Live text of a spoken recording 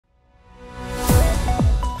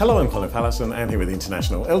Hello, I'm Colin Pallison and here with the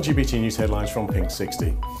international LGBT news headlines from Pink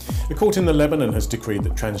 60. A court in Lebanon has decreed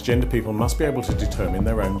that transgender people must be able to determine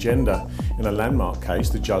their own gender. In a landmark case,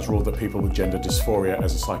 the judge ruled that people with gender dysphoria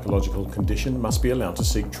as a psychological condition must be allowed to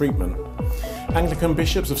seek treatment. Anglican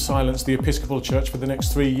bishops have silenced the Episcopal Church for the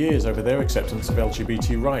next 3 years over their acceptance of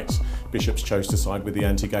LGBT rights. Bishops chose to side with the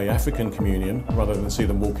anti-gay African communion rather than see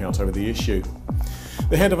them walk out over the issue.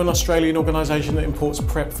 The head of an Australian organisation that imports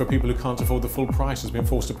PrEP for people who can't afford the full price has been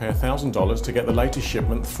forced to pay $1,000 to get the latest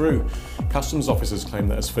shipment through. Customs officers claim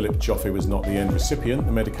that as Philip Joffe was not the end recipient,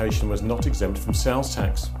 the medication was not exempt from sales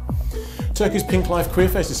tax. Turkey's Pink Life Queer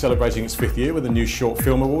Fest is celebrating its 5th year with a new short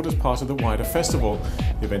film award as part of the wider festival.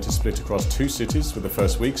 The event is split across 2 cities, with the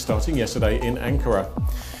first week starting yesterday in Ankara.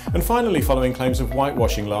 And finally, following claims of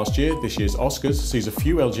whitewashing last year, this year's Oscars sees a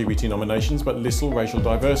few LGBT nominations but little racial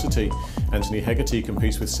diversity. Anthony Hegarty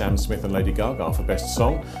competes with Sam Smith and Lady Gaga for Best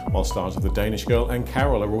Song, while stars of The Danish Girl and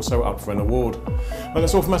Carol are also up for an award. Well,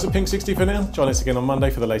 that's all from us at Pink 60 for now. Join us again on Monday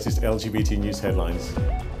for the latest LGBT news headlines.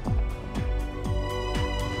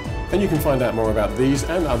 And you can find out more about these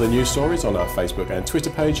and other news stories on our Facebook and Twitter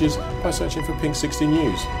pages by searching for Pink 60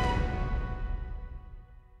 News.